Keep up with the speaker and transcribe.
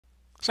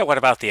So what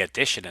about the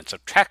addition and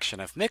subtraction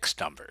of mixed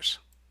numbers?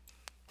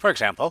 For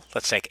example,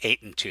 let's take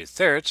 8 and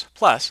 2/3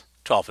 plus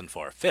 12 and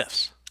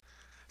 4/5.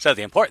 So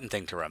the important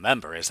thing to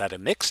remember is that a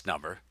mixed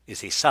number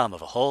is the sum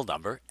of a whole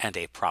number and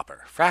a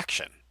proper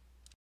fraction.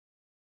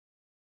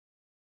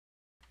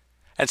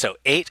 And so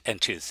 8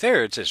 and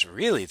 2/3 is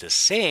really the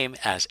same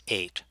as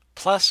 8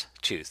 plus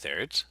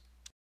 2/3.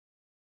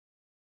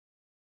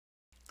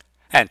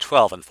 And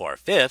 12 and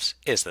 4/5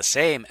 is the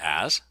same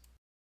as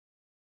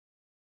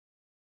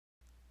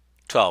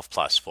 12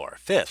 plus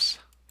 4/5.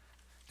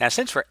 Now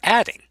since we're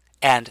adding,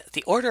 and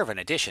the order of an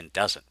addition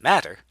doesn't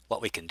matter,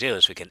 what we can do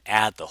is we can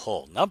add the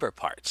whole number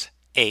parts.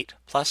 8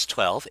 plus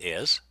 12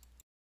 is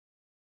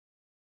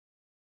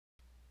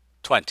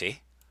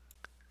 20.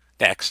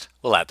 Next,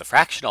 we'll add the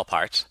fractional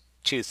parts,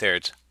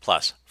 2/3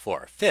 plus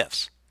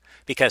 4/5.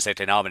 Because their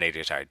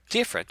denominators are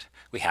different,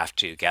 we have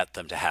to get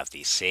them to have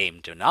the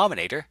same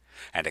denominator,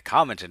 and a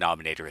common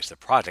denominator is the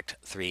product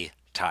 3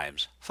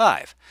 times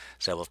 5.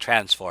 So we'll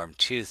transform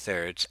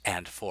 2/3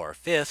 and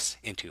 4/5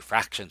 into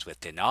fractions with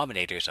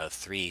denominators of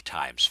 3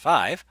 times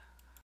 5.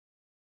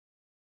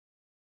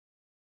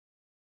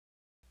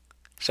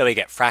 So we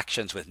get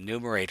fractions with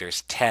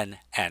numerators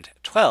 10 and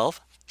 12,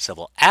 so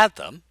we'll add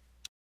them.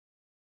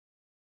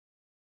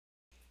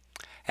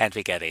 And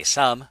we get a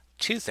sum,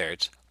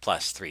 2/3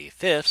 plus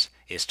 3/5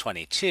 is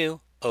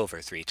 22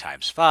 over 3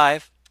 times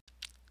 5,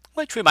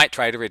 which we might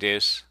try to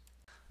reduce.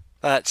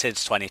 But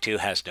since 22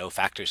 has no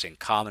factors in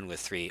common with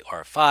 3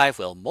 or 5,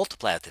 we'll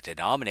multiply at the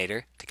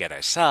denominator to get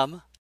our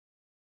sum,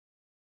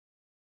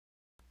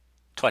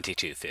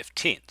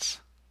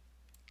 22/15.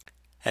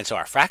 And so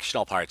our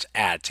fractional parts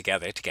add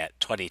together to get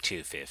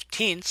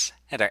 22/15,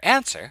 and our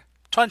answer,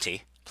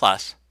 20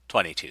 plus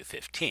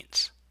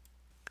 22/15.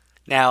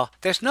 Now,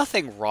 there's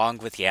nothing wrong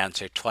with the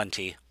answer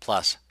 20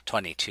 plus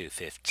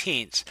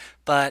 22/15,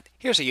 but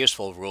here's a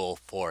useful rule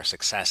for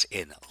success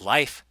in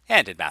life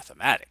and in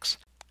mathematics.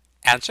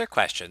 Answer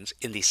questions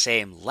in the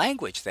same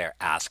language they're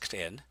asked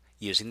in,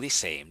 using the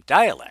same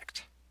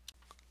dialect.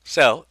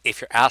 So, if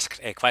you're asked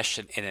a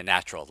question in a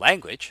natural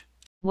language,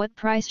 what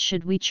price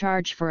should we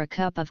charge for a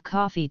cup of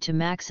coffee to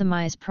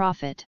maximize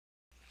profit?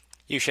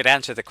 You should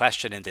answer the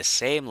question in the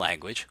same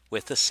language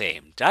with the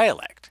same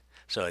dialect.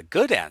 So a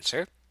good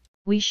answer,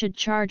 we should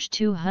charge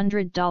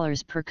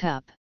 $200 per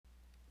cup.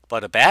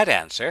 But a bad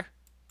answer,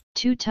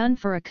 2 ton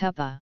for a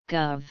cuppa,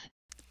 gov.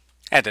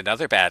 And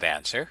another bad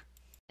answer,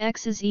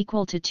 X is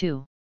equal to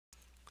 2.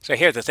 So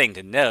here the thing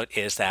to note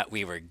is that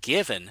we were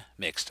given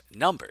mixed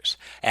numbers.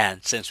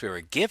 And since we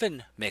were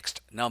given mixed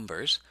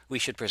numbers, we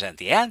should present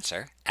the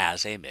answer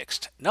as a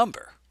mixed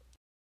number.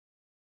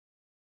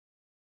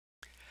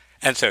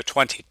 And so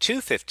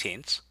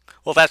 22/15,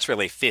 well, that's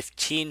really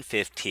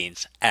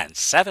 15/15 and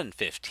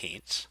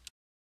 7/15.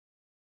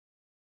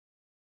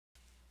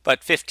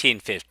 But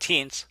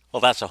 15/15, well,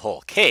 that's a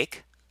whole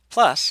cake,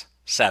 plus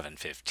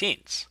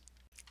 7/15.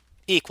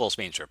 Equals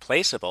means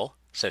replaceable,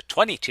 so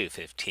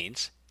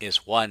 22/15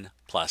 is 1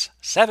 plus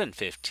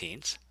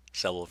 7/15,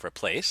 so we'll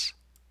replace.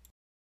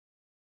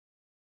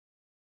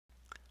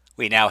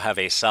 We now have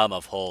a sum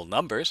of whole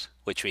numbers,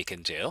 which we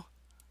can do.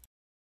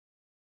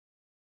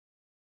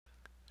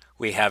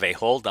 We have a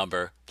whole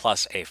number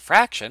plus a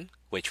fraction,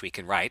 which we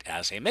can write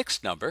as a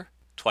mixed number,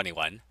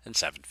 21 and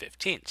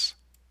 7/15.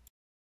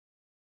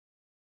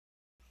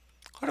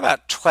 What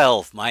about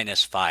 12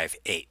 minus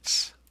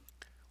 5/8?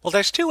 Well,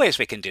 there's two ways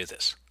we can do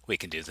this. We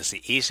can do this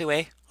the easy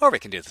way, or we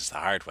can do this the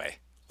hard way.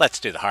 Let's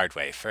do the hard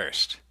way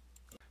first.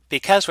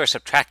 Because we're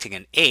subtracting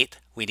an eighth,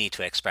 we need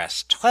to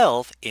express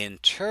 12 in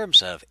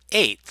terms of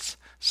eighths,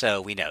 so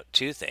we note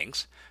two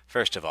things.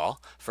 First of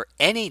all, for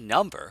any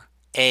number,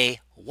 a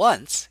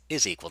once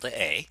is equal to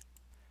a,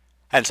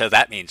 and so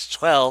that means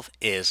 12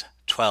 is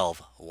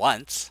 12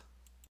 once.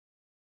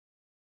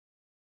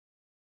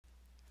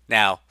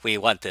 Now, we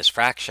want this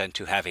fraction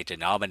to have a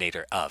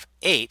denominator of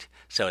 8,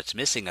 so it's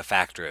missing a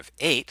factor of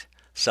 8,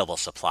 so we'll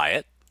supply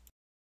it.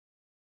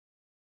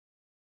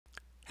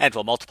 And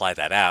we'll multiply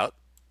that out.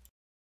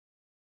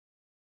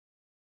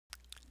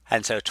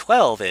 And so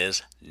 12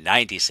 is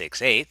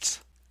 96/8.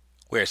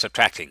 We're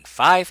subtracting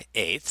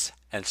 5/8,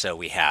 and so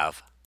we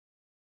have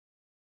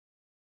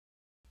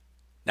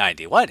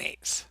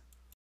 91/8.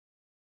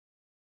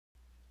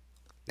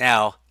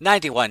 Now,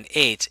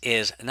 91/8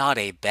 is not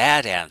a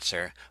bad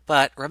answer,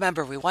 but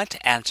remember we want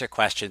to answer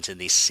questions in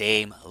the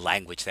same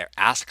language they're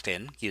asked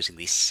in, using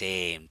the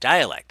same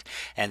dialect.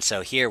 And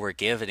so here we're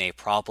given a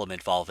problem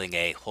involving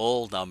a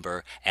whole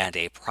number and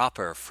a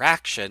proper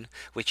fraction,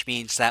 which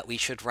means that we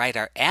should write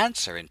our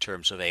answer in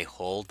terms of a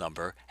whole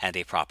number and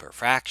a proper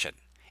fraction.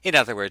 In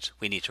other words,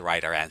 we need to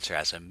write our answer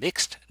as a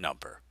mixed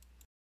number.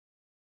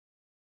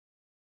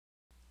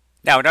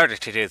 Now, in order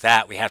to do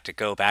that, we have to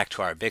go back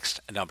to our mixed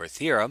number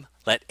theorem.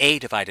 Let a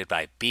divided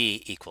by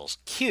b equals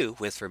q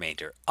with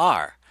remainder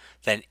r.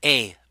 Then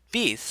a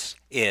bths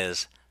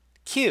is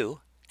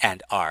q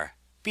and r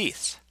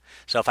bths.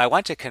 So if I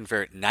want to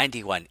convert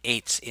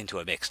 91/8 into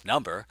a mixed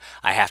number,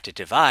 I have to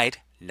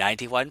divide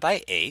 91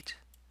 by 8.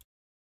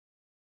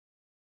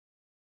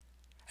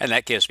 And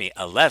that gives me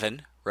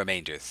 11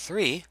 remainder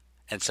 3,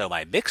 and so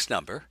my mixed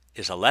number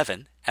is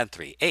 11 and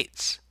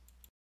 3/8.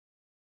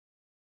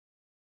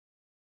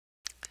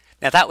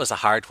 Now that was a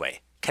hard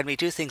way. Can we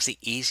do things the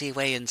easy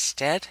way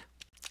instead?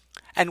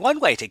 And one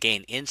way to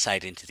gain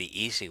insight into the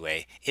easy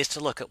way is to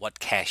look at what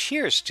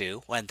cashiers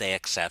do when they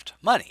accept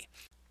money.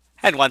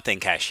 And one thing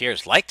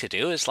cashiers like to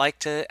do is like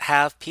to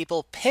have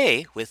people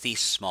pay with the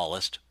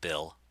smallest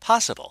bill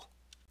possible.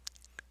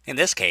 In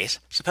this case,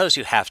 suppose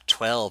you have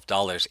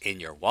 $12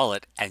 in your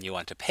wallet and you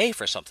want to pay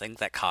for something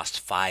that costs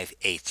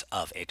 5/8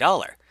 of a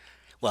dollar.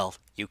 Well,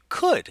 you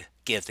could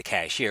give the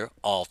cashier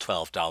all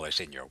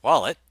 $12 in your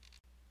wallet,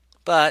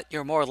 but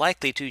you're more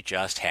likely to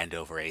just hand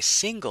over a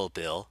single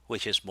bill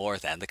which is more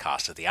than the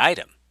cost of the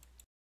item.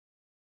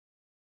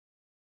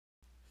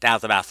 Now,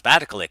 the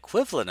mathematical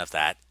equivalent of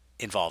that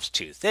involves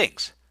two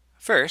things.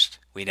 First,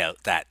 we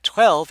note that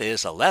 12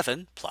 is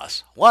 11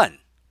 plus 1.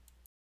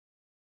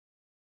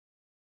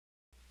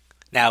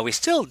 Now, we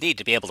still need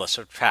to be able to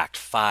subtract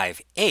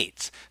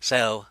 5/8,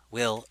 so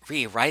we'll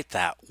rewrite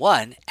that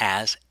 1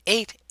 as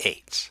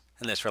 8/8.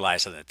 And this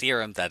relies on the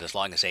theorem that as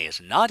long as a is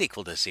not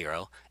equal to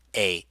 0,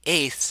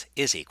 a/8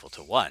 is equal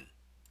to 1.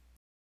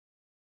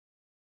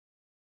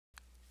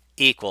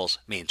 Equals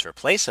means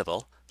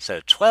replaceable,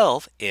 so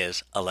 12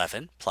 is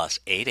 11 plus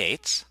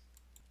 8/8.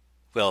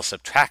 We'll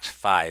subtract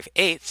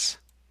 5/8.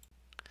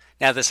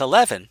 Now this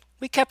 11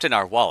 we kept in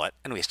our wallet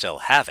and we still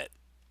have it.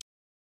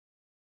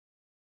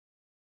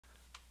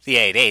 The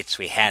 8/8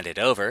 we handed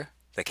over,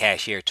 the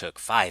cashier took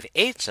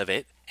 5/8 of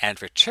it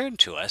and returned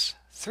to us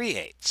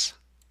 3/8.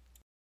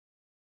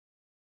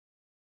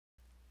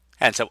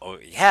 And so what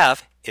we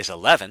have is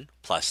 11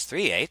 plus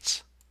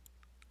 3/8,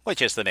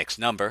 which is the mixed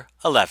number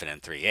 11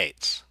 and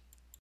 3/8.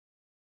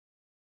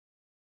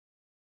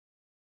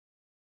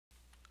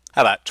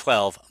 How about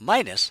 12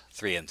 minus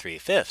 3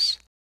 3/5?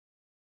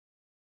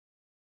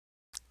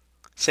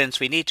 Since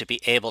we need to be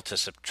able to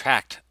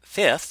subtract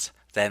fifths,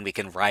 then we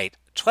can write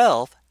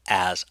 12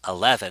 as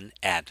 11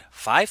 and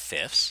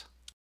 5/5.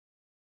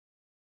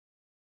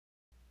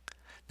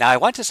 Now I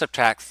want to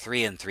subtract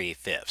 3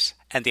 3/5,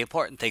 and the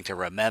important thing to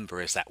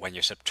remember is that when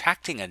you're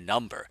subtracting a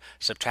number,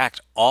 subtract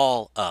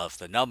all of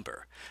the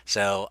number.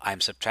 So I'm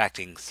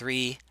subtracting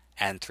 3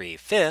 and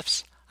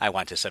 3/5. I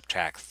want to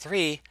subtract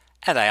 3,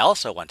 and I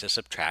also want to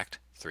subtract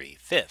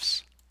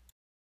 3/5.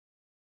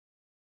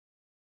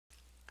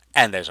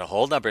 And there's a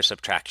whole number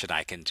subtraction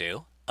I can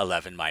do,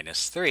 11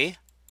 minus 3.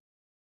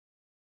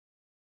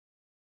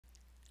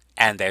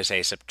 And there's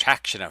a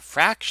subtraction of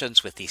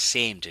fractions with the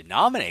same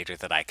denominator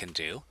that I can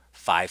do,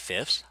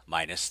 5/5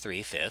 minus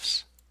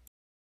 3/5.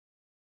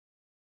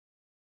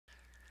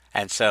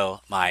 And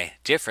so my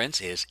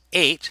difference is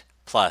 8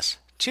 plus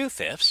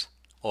 2/5,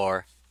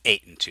 or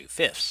 8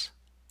 2/5.